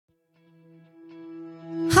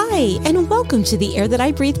Hi, and welcome to the Air That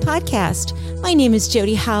I Breathe podcast. My name is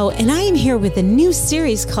Jodi Howe, and I am here with a new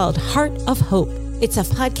series called Heart of Hope. It's a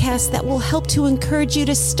podcast that will help to encourage you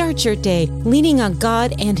to start your day leaning on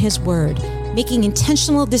God and His Word, making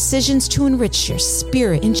intentional decisions to enrich your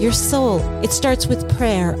spirit and your soul. It starts with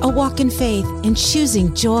prayer, a walk in faith, and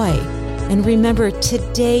choosing joy. And remember,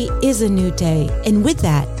 today is a new day, and with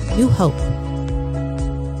that, new hope.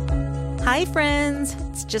 Hi, friends.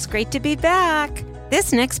 It's just great to be back.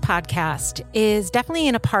 This next podcast is definitely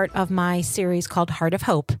in a part of my series called Heart of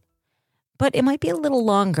Hope, but it might be a little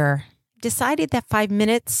longer. Decided that 5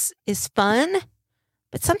 minutes is fun,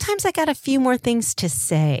 but sometimes I got a few more things to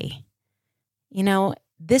say. You know,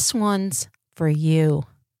 this one's for you.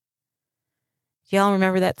 Do y'all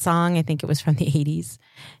remember that song? I think it was from the 80s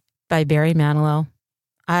by Barry Manilow.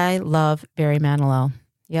 I love Barry Manilow.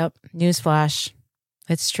 Yep, newsflash.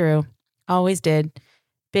 It's true. Always did.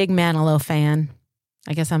 Big Manilow fan.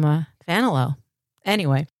 I guess I'm a Fanilow.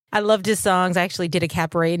 Anyway, I loved his songs. I actually did a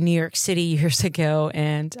cabaret in New York City years ago,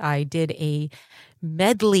 and I did a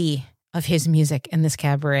medley of his music in this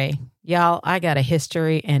cabaret. Y'all, I got a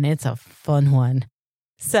history, and it's a fun one.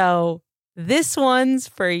 So this one's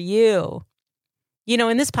for you. You know,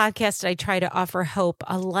 in this podcast, I try to offer hope,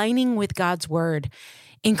 aligning with God's word,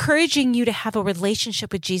 encouraging you to have a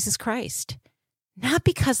relationship with Jesus Christ, not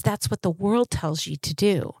because that's what the world tells you to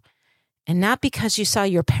do, and not because you saw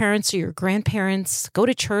your parents or your grandparents go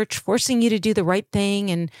to church forcing you to do the right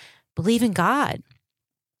thing and believe in God.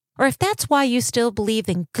 Or if that's why you still believe,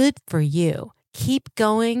 then good for you. Keep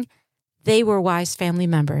going. They were wise family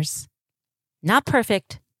members. Not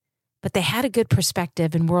perfect, but they had a good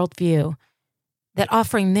perspective and worldview that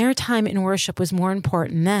offering their time in worship was more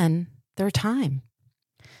important than their time.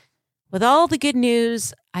 With all the good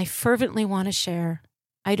news I fervently want to share,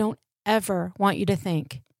 I don't ever want you to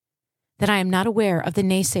think that I am not aware of the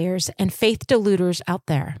naysayers and faith deluders out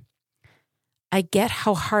there. I get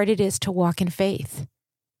how hard it is to walk in faith.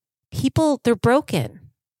 People, they're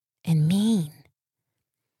broken and mean.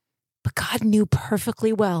 But God knew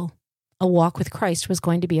perfectly well a walk with Christ was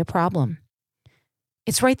going to be a problem.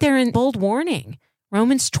 It's right there in bold warning,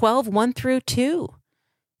 Romans 12, 1 through 2.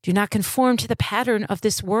 Do not conform to the pattern of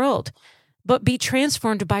this world, but be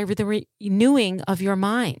transformed by the renewing of your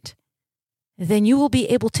mind. Then you will be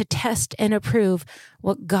able to test and approve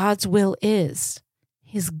what God's will is,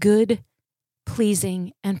 His good,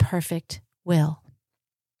 pleasing, and perfect will.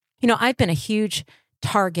 You know, I've been a huge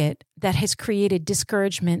target that has created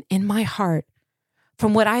discouragement in my heart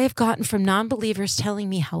from what I have gotten from non-believers telling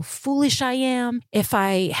me how foolish I am. If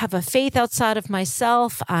I have a faith outside of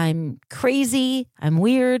myself, I'm crazy, I'm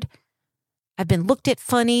weird, I've been looked at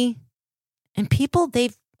funny, and people,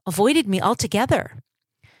 they've avoided me altogether.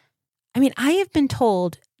 I mean, I have been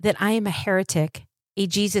told that I am a heretic, a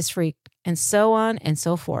Jesus freak, and so on and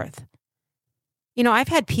so forth. You know, I've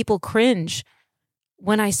had people cringe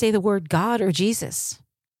when I say the word God or Jesus.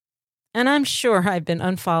 And I'm sure I've been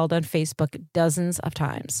unfollowed on Facebook dozens of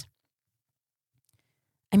times.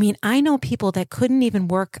 I mean, I know people that couldn't even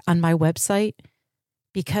work on my website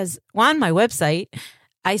because on my website,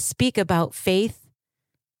 I speak about faith,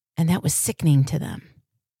 and that was sickening to them.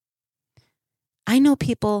 I know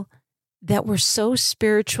people that were so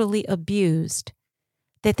spiritually abused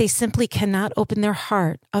that they simply cannot open their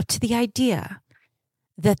heart up to the idea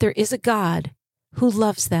that there is a God who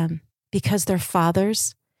loves them because their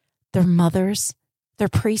fathers, their mothers, their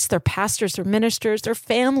priests, their pastors, their ministers, their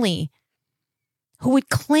family, who would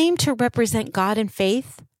claim to represent God in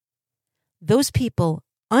faith, those people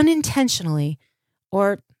unintentionally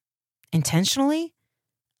or intentionally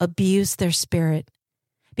abuse their spirit.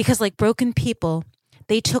 Because like broken people,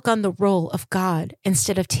 they took on the role of God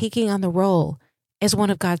instead of taking on the role as one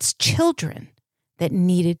of God's children that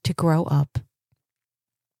needed to grow up.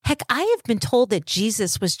 Heck, I have been told that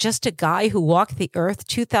Jesus was just a guy who walked the earth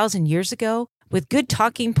 2,000 years ago with good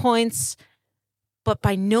talking points, but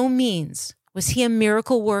by no means was he a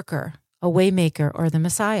miracle worker, a waymaker, or the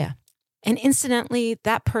Messiah. And incidentally,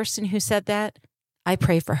 that person who said that, I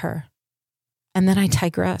pray for her. And then I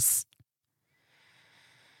digress.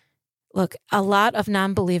 Look, a lot of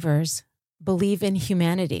non-believers believe in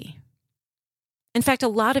humanity. In fact, a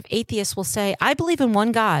lot of atheists will say, I believe in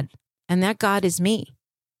one God, and that God is me.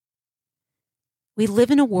 We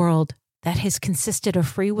live in a world that has consisted of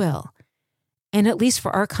free will, and at least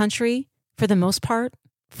for our country, for the most part,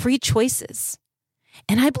 free choices.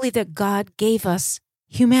 And I believe that God gave us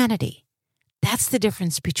humanity. That's the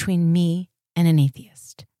difference between me and an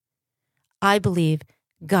atheist. I believe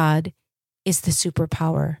God is the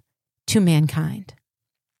superpower to mankind.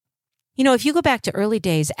 If you go back to early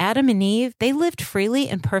days, Adam and Eve, they lived freely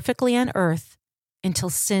and perfectly on earth until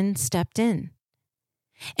sin stepped in.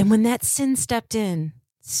 And when that sin stepped in,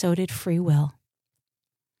 so did free will.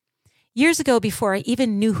 Years ago, before I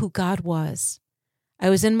even knew who God was, I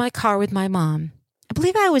was in my car with my mom. I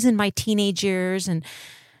believe I was in my teenage years, and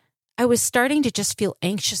I was starting to just feel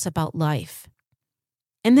anxious about life.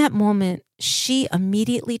 In that moment, she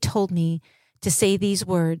immediately told me to say these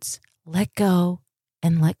words, let go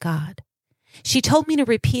and let God. She told me to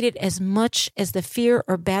repeat it as much as the fear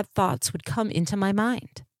or bad thoughts would come into my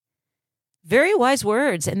mind. Very wise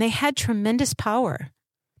words, and they had tremendous power.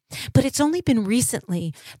 But it's only been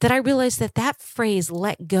recently that I realized that phrase,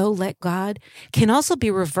 let go, let God, can also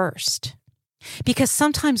be reversed. Because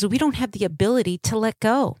sometimes we don't have the ability to let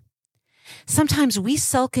go. Sometimes we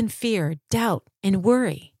sulk in fear, doubt, and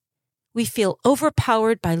worry. We feel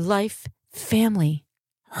overpowered by life, family,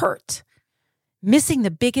 hurt, missing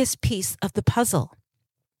the biggest piece of the puzzle,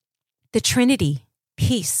 the Trinity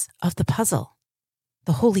piece of the puzzle,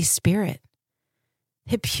 the Holy Spirit,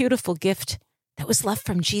 the beautiful gift that was left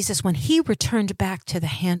from Jesus when he returned back to the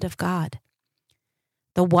hand of God,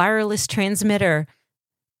 the wireless transmitter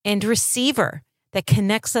and receiver that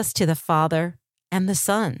connects us to the Father and the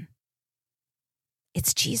Son.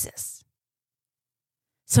 It's Jesus.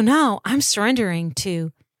 So now I'm surrendering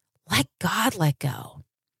to let God let go.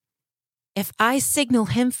 If I signal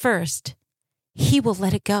him first, he will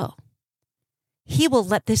let it go. He will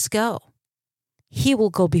let this go. He will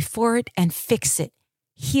go before it and fix it,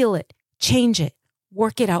 heal it, change it,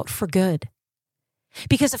 work it out for good.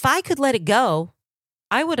 Because if I could let it go,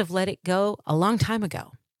 I would have let it go a long time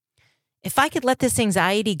ago. If I could let this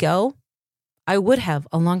anxiety go, I would have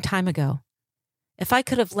a long time ago. If I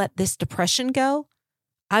could have let this depression go,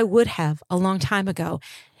 I would have a long time ago.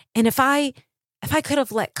 And if I could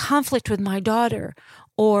have let conflict with my daughter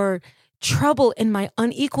or trouble in my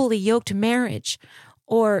unequally yoked marriage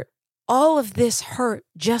or all of this hurt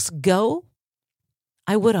just go,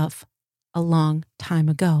 I would have a long time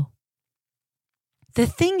ago. The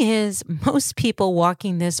thing is, most people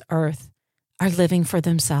walking this earth are living for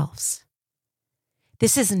themselves.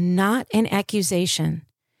 This is not an accusation.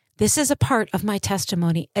 This is a part of my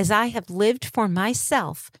testimony as I have lived for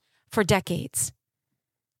myself for decades.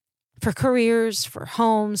 For careers, for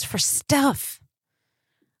homes, for stuff.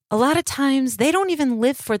 A lot of times they don't even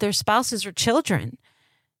live for their spouses or children.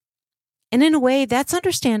 And in a way, that's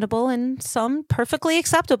understandable and some perfectly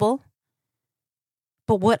acceptable.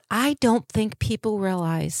 But what I don't think people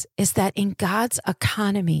realize is that in God's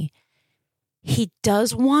economy, he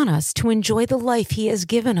does want us to enjoy the life he has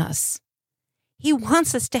given us. He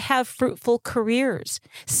wants us to have fruitful careers,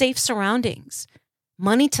 safe surroundings,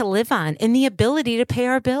 money to live on, and the ability to pay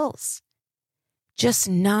our bills. Just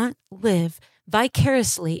not live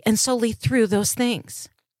vicariously and solely through those things.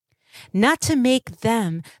 Not to make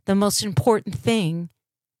them the most important thing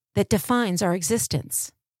that defines our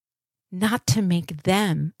existence. Not to make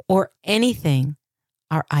them or anything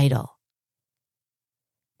our idol.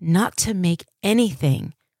 Not to make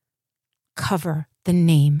anything cover the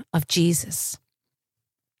name of Jesus.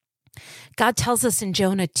 God tells us in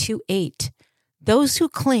Jonah 2:8, those who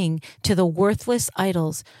cling to the worthless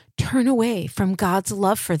idols turn away from God's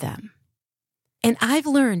love for them. And I've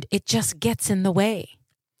learned it just gets in the way.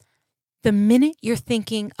 The minute you're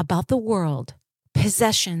thinking about the world,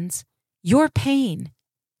 possessions, your pain,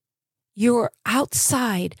 you're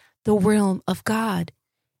outside the realm of God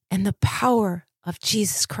and the power of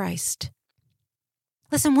Jesus Christ.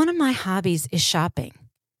 Listen, one of my hobbies is shopping.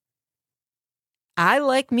 I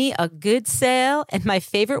like me a good sale, and my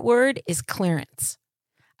favorite word is clearance.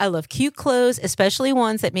 I love cute clothes, especially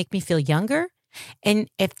ones that make me feel younger. And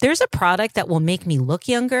if there's a product that will make me look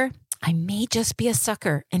younger, I may just be a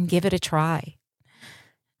sucker and give it a try.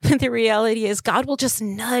 But the reality is God will just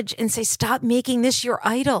nudge and say, stop making this your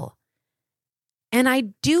idol. And I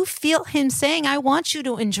do feel him saying, I want you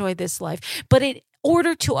to enjoy this life. But in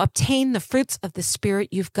order to obtain the fruits of the Spirit,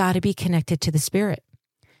 you've got to be connected to the Spirit.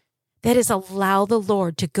 That is, allow the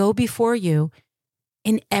Lord to go before you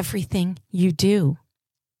in everything you do.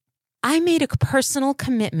 I made a personal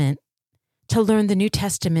commitment to learn the New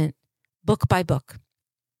Testament book by book.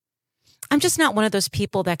 I'm just not one of those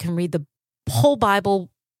people that can read the whole Bible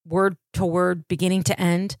word to word, beginning to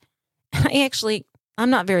end. I'm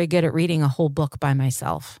not very good at reading a whole book by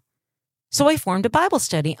myself. So I formed a Bible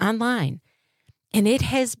study online. And it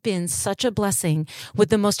has been such a blessing with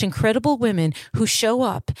the most incredible women who show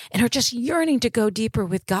up and are just yearning to go deeper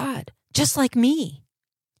with God, just like me.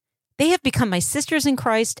 They have become my sisters in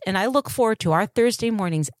Christ, and I look forward to our Thursday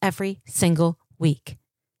mornings every single week.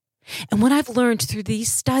 And what I've learned through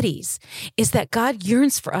these studies is that God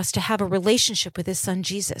yearns for us to have a relationship with his son,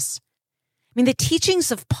 Jesus. I mean, the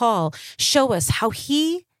teachings of Paul show us how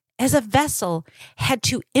he, as a vessel, had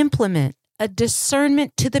to implement a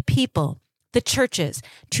discernment to the people, the churches,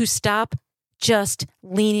 to stop just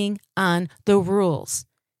leaning on the rules.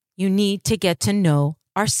 You need to get to know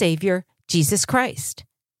our Savior, Jesus Christ.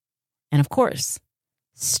 And of course,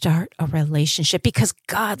 start a relationship because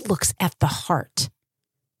God looks at the heart.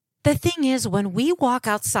 The thing is, when we walk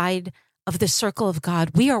outside of the circle of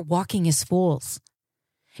God, we are walking as fools.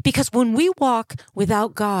 Because when we walk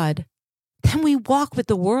without God, then we walk with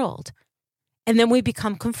the world. And then we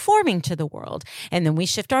become conforming to the world. And then we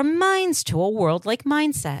shift our minds to a world-like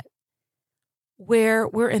mindset where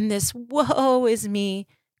we're in this woe is me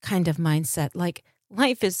kind of mindset. Like,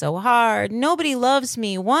 life is so hard. Nobody loves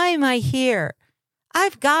me. Why am I here?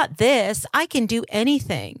 I've got this. I can do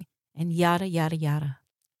anything. And yada, yada, yada.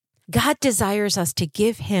 God desires us to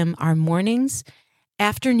give him our mornings,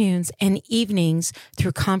 afternoons, and evenings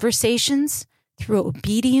through conversations, through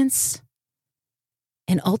obedience,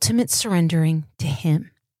 and ultimate surrendering to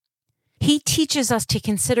him. He teaches us to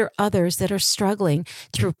consider others that are struggling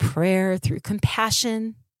through prayer, through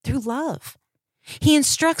compassion, through love. He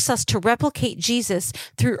instructs us to replicate Jesus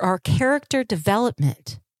through our character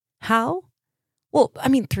development. How? Well,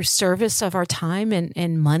 through service of our time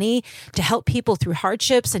and money to help people through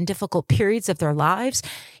hardships and difficult periods of their lives.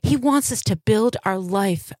 He wants us to build our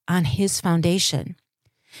life on his foundation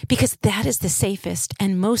because that is the safest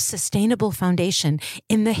and most sustainable foundation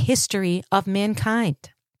in the history of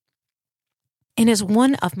mankind. And as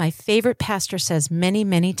one of my favorite pastors says many,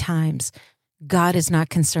 many times, God is not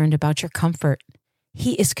concerned about your comfort.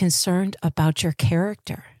 He is concerned about your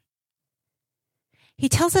character. He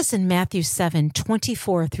tells us in Matthew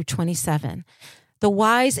 7:24 through 27, the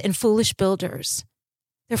wise and foolish builders.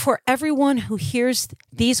 Therefore, everyone who hears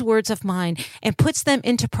these words of mine and puts them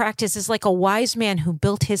into practice is like a wise man who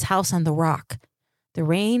built his house on the rock. The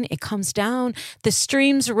rain, it comes down, the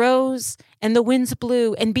streams rose, and the winds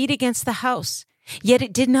blew and beat against the house. Yet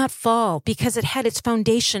it did not fall because it had its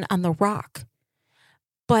foundation on the rock.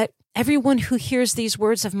 But everyone who hears these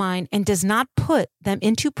words of mine and does not put them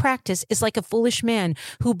into practice is like a foolish man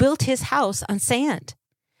who built his house on sand.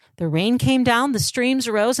 The rain came down, the streams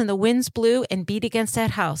rose, and the winds blew and beat against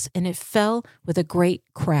that house, and it fell with a great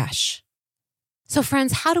crash. So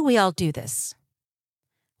friends, how do we all do this?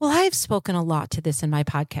 Well, I have spoken a lot to this in my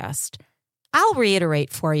podcast. I'll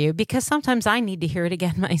reiterate for you because sometimes I need to hear it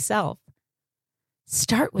again myself.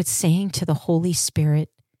 Start with saying to the Holy Spirit,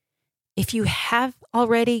 if you have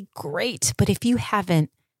already, great. But if you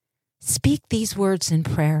haven't, speak these words in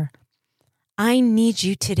prayer. I need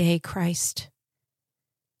you today, Christ.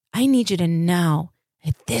 I need you to now,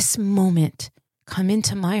 at this moment, come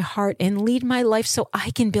into my heart and lead my life so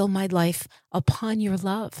I can build my life upon your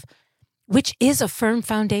love, which is a firm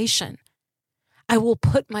foundation. I will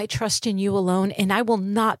put my trust in you alone, and I will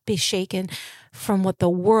not be shaken from what the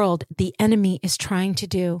world, the enemy, is trying to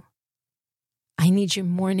do. I need you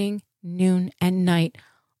morning, noon, and night,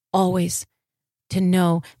 always to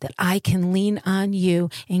know that I can lean on you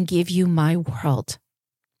and give you my world.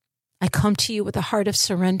 I come to you with a heart of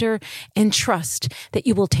surrender and trust that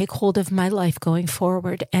you will take hold of my life going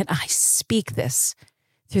forward. And I speak this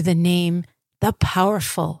through the name, the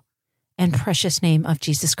powerful and precious name of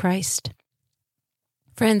Jesus Christ.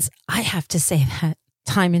 Friends, I have to say that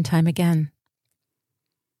time and time again.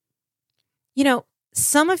 You know,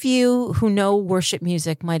 some of you who know worship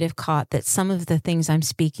music might have caught that some of the things I'm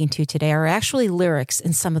speaking to today are actually lyrics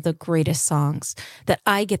in some of the greatest songs that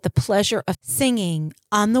I get the pleasure of singing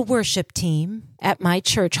on the worship team at my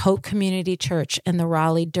church, Hope Community Church, in the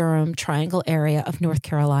Raleigh-Durham Triangle area of North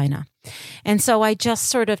Carolina. And so I just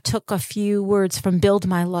sort of took a few words from Build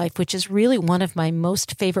My Life, which is really one of my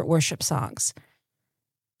most favorite worship songs.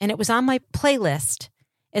 And it was on my playlist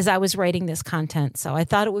as I was writing this content. So I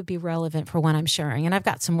thought it would be relevant for what I'm sharing. And I've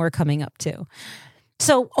got some more coming up too.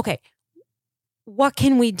 So, okay, what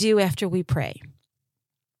can we do after we pray?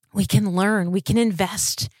 We can learn, we can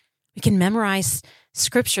invest, we can memorize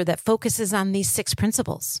scripture that focuses on these 6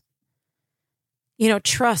 principles. You know,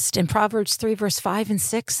 trust in Proverbs 3, verse 5 and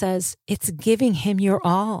 6 says, it's giving him your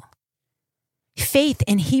all. Faith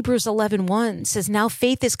in Hebrews 11:1 says, now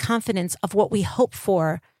faith is confidence of what we hope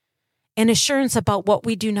for and assurance about what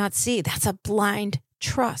we do not see. That's a blind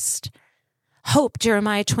trust. Hope,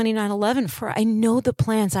 Jeremiah 29:11, for I know the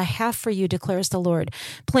plans I have for you, declares the Lord.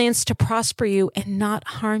 Plans to prosper you and not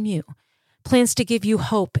harm you. Plans to give you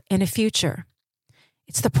hope and a future.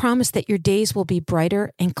 It's the promise that your days will be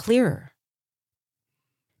brighter and clearer.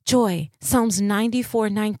 Joy, Psalms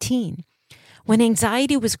 94:19. When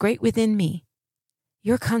anxiety was great within me,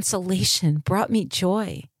 your consolation brought me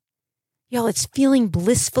joy. Y'all, it's feeling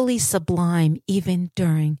blissfully sublime even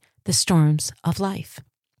during the storms of life.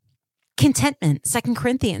 Contentment, 2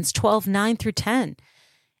 Corinthians 12:9-10.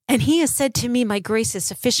 And he has said to me, my grace is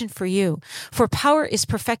sufficient for you, for power is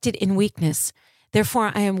perfected in weakness.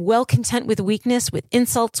 Therefore, I am well content with weakness, with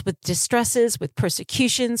insults, with distresses, with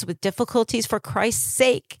persecutions, with difficulties for Christ's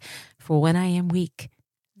sake. For when I am weak,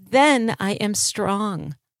 then I am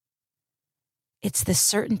strong. It's the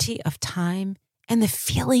certainty of time and the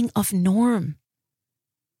feeling of norm.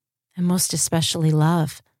 And most especially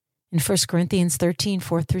love. In 1 Corinthians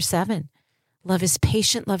 13:4-7. Love is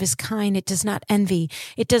patient, love is kind, it does not envy,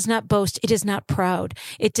 it does not boast, it is not proud,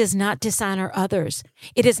 it does not dishonor others,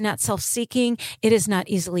 it is not self-seeking, it is not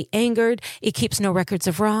easily angered, it keeps no records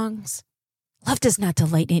of wrongs. Love does not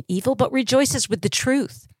delight in evil, but rejoices with the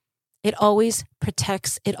truth. It always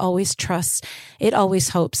protects, it always trusts, it always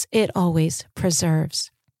hopes, it always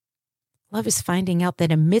preserves. Love is finding out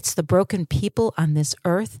that amidst the broken people on this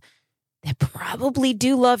earth that probably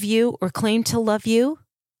do love you or claim to love you,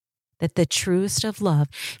 that the truest of love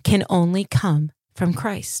can only come from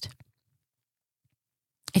Christ.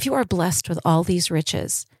 If you are blessed with all these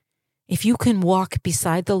riches, if you can walk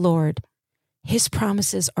beside the Lord, his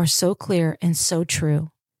promises are so clear and so true.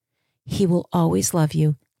 He will always love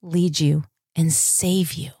you, lead you, and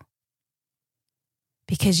save you.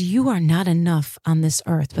 Because you are not enough on this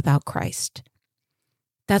earth without Christ.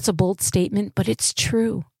 That's a bold statement, but it's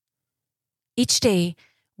true. Each day,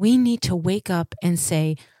 we need to wake up and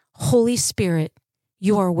say, Holy Spirit,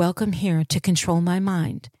 you are welcome here to control my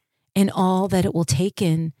mind and all that it will take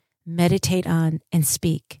in, meditate on, and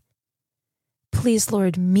speak. Please,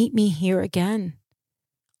 Lord, meet me here again.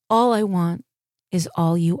 All I want is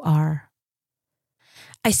all you are.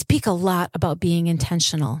 I speak a lot about being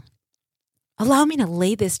intentional. Allow me to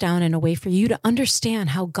lay this down in a way for you to understand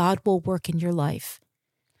how God will work in your life.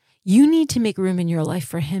 You need to make room in your life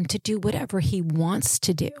for him to do whatever he wants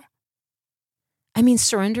to do. I mean,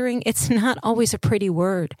 surrendering, it's not always a pretty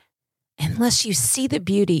word unless you see the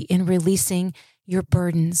beauty in releasing your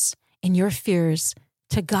burdens and your fears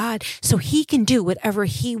to God so he can do whatever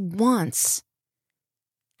he wants,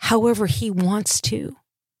 however he wants to.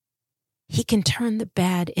 He can turn the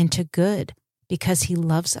bad into good because he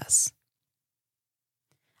loves us.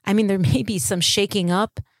 I mean, there may be some shaking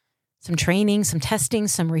up, some training, some testing,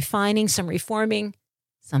 some refining, some reforming,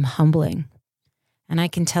 some humbling. And I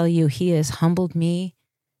can tell you, he has humbled me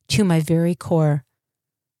to my very core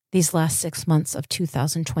these last 6 months of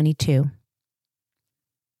 2022.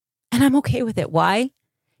 And I'm okay with it. Why?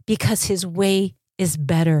 Because his way is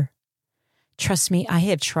better. Trust me, I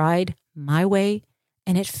have tried my way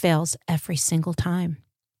and it fails every single time.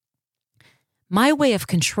 My way of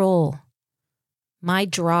control, my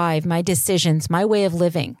drive, my decisions, my way of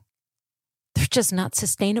living, they're just not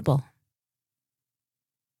sustainable.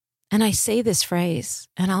 And I say this phrase,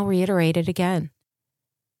 and I'll reiterate it again.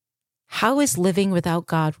 How is living without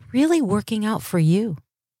God really working out for you?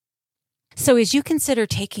 So as you consider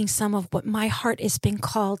taking some of what my heart has been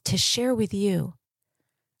called to share with you,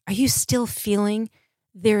 are you still feeling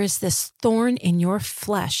there is this thorn in your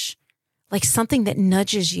flesh, like something that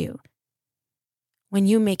nudges you when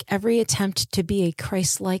you make every attempt to be a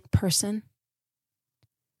Christ-like person?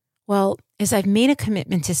 Well, as I've made a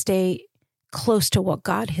commitment to stay close to what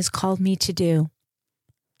God has called me to do,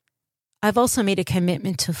 I've also made a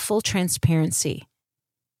commitment to full transparency.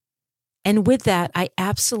 And with that, I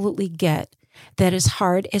absolutely get that as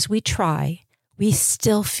hard as we try, we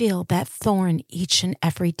still feel that thorn each and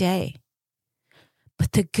every day.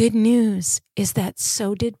 But the good news is that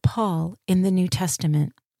so did Paul in the New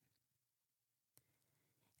Testament.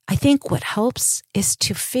 I think what helps is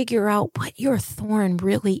to figure out what your thorn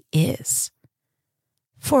really is.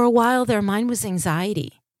 For a while there, mine was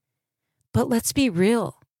anxiety. But let's be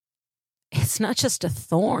real. It's not just a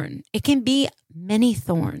thorn. It can be many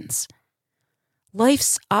thorns.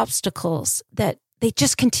 Life's obstacles that they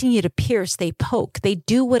just continue to pierce, they poke, they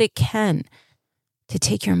do what it can to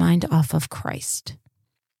take your mind off of Christ.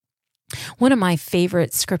 One of my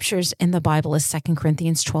favorite scriptures in the Bible is 2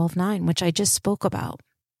 Corinthians 12:9, which I just spoke about.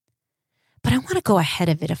 But I want to go ahead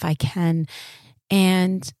of it if I can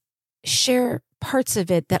and share parts of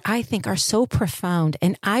it that I think are so profound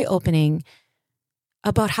and eye-opening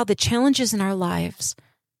about how the challenges in our lives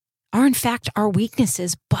are in fact our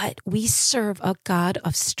weaknesses, but we serve a God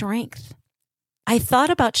of strength. I thought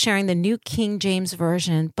about sharing the New King James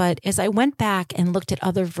Version, but as I went back and looked at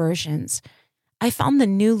other versions, I found the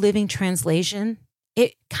New Living Translation.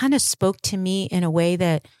 it kind of spoke to me in a way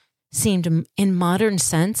that seemed in modern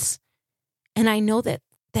sense. And I know that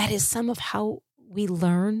that is some of how we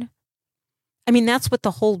learn. I mean, that's what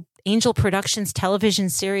the whole Angel Productions television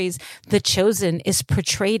series, The Chosen, is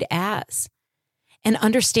portrayed as. An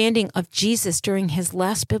understanding of Jesus during his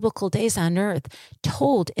last biblical days on earth,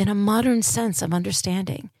 told in a modern sense of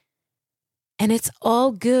understanding. And it's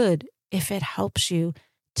all good if it helps you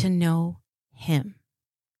to know him.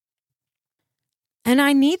 And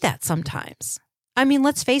I need that sometimes. I mean,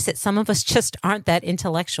 let's face it, some of us just aren't that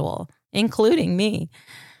intellectual, including me.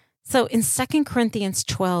 So in 2 Corinthians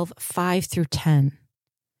 12, 5 through 10,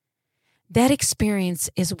 that experience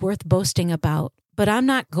is worth boasting about, but I'm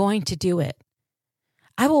not going to do it.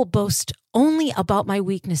 I will boast only about my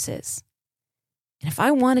weaknesses. And if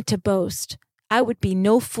I wanted to boast, I would be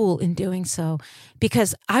no fool in doing so,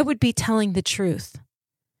 because I would be telling the truth.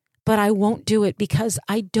 But I won't do it because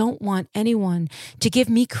I don't want anyone to give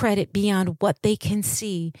me credit beyond what they can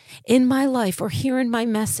see in my life or hear in my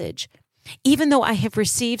message, even though I have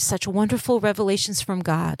received such wonderful revelations from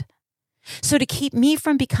God. So to keep me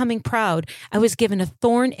from becoming proud, I was given a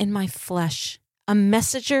thorn in my flesh, a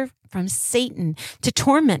messenger from Satan to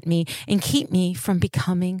torment me and keep me from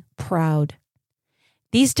becoming proud.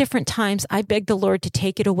 These different times, I begged the Lord to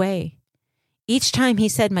take it away. Each time he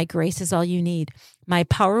said, my grace is all you need. My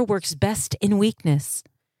power works best in weakness.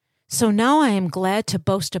 So now I am glad to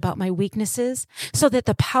boast about my weaknesses so that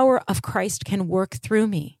the power of Christ can work through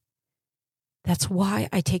me. That's why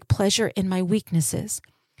I take pleasure in my weaknesses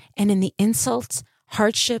and in the insults,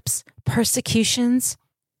 hardships, persecutions,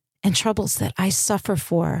 and troubles that I suffer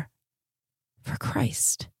for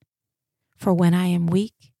Christ. For when I am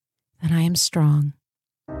weak, then I am strong.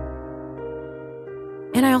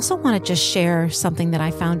 And I also want to just share something that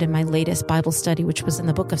I found in my latest Bible study, which was in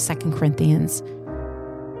the book of 2 Corinthians.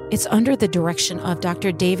 It's under the direction of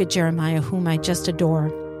Dr. David Jeremiah, whom I just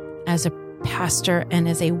adore as a pastor and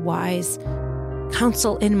as a wise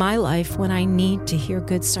counsel in my life when I need to hear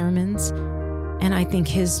good sermons. And I think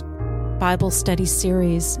his Bible study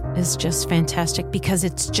series is just fantastic because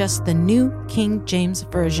it's just the New King James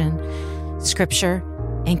Version, scripture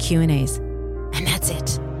and Q&As. And that's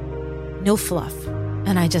it. No fluff.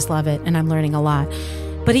 And I just love it. And I'm learning a lot.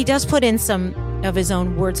 But he does put in some of his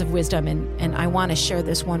own words of wisdom. And I want to share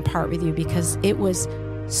this one part with you because it was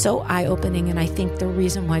so eye-opening. And I think the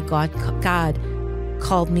reason why God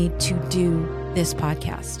called me to do this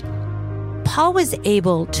podcast. Paul was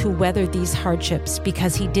able to weather these hardships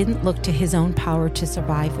because he didn't look to his own power to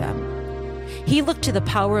survive them. He looked to the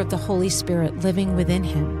power of the Holy Spirit living within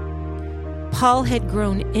him. Paul had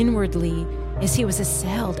grown inwardly as he was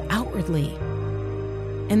assailed outwardly.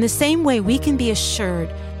 In the same way, we can be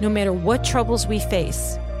assured, no matter what troubles we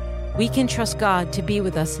face, we can trust God to be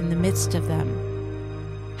with us in the midst of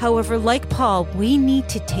them. However, like Paul, we need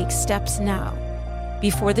to take steps now,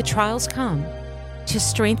 before the trials come, to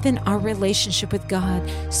strengthen our relationship with God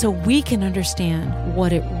so we can understand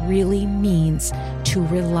what it really means to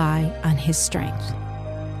rely on his strength.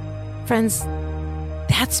 Friends,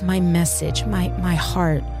 that's my message, my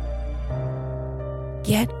heart.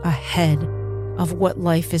 Get ahead of what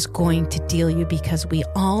life is going to deal you, because we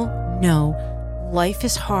all know life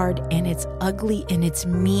is hard and it's ugly and it's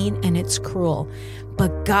mean and it's cruel.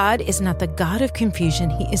 But God is not the God of confusion.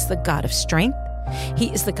 He is the God of strength.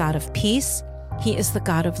 He is the God of peace. He is the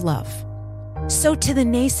God of love. So to the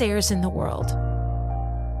naysayers in the world,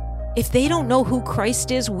 if they don't know who Christ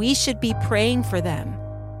is, we should be praying for them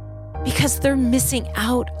because they're missing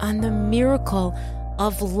out on the miracle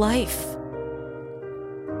of life.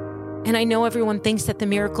 And I know everyone thinks that the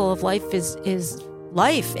miracle of life is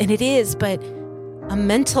life, and it is, but a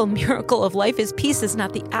mental miracle of life is peace. Is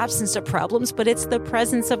not the absence of problems, but it's the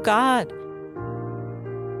presence of God.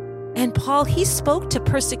 And Paul, he spoke to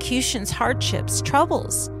persecutions, hardships,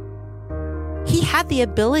 troubles. He had the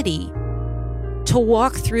ability to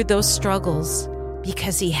walk through those struggles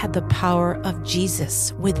because he had the power of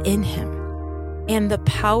Jesus within him. And the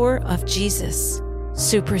power of Jesus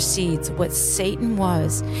supersedes what Satan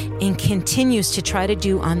was and continues to try to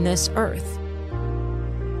do on this earth.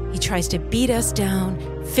 He tries to beat us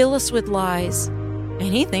down, fill us with lies, and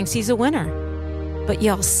he thinks he's a winner. But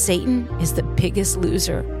y'all, Satan is the biggest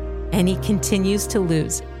loser, and he continues to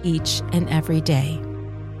lose each and every day.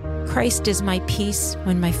 Christ is my peace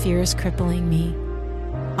when my fear is crippling me.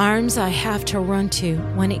 Arms I have to run to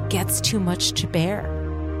when it gets too much to bear.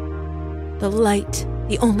 The light,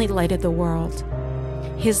 the only light of the world.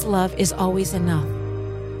 His love is always enough.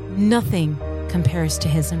 Nothing compares to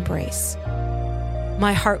his embrace.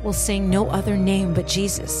 My heart will sing no other name but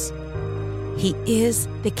Jesus. He is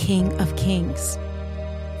the King of Kings.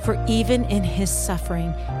 For even in his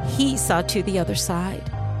suffering, he saw to the other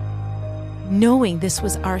side, knowing this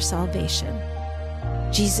was our salvation.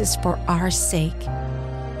 Jesus, for our sake,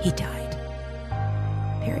 he died.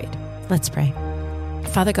 Period. Let's pray.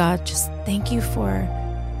 Father God, just thank you for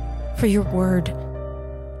your word.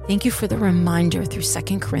 Thank you for the reminder through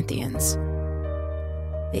 2 Corinthians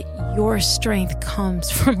that your strength comes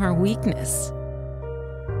from our weakness.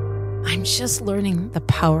 I'm just learning the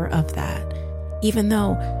power of that. Even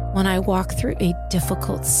though when I walk through a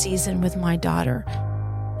difficult season with my daughter,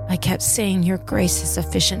 I kept saying, your grace is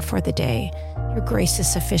sufficient for the day. Your grace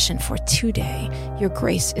is sufficient for today. Your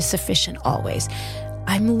grace is sufficient always.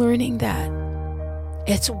 I'm learning that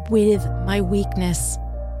it's with my weakness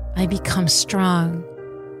I become strong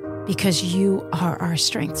because you are our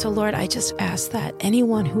strength. So Lord, I just ask that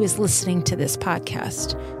anyone who is listening to this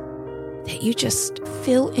podcast, that you just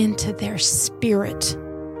fill into their spirit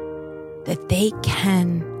that they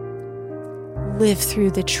can live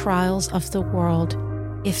through the trials of the world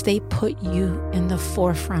if they put you in the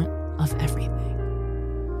forefront of everything.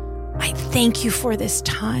 I thank you for this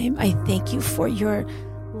time. I thank you for your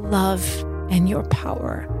love and your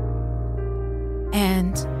power.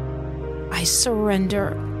 And I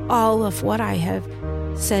surrender all of what I have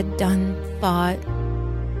said, done, thought,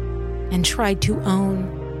 and tried to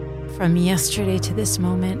own from yesterday to this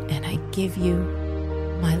moment. And I give you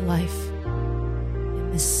my life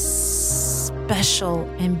in the special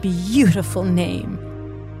and beautiful name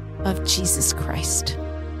of Jesus Christ.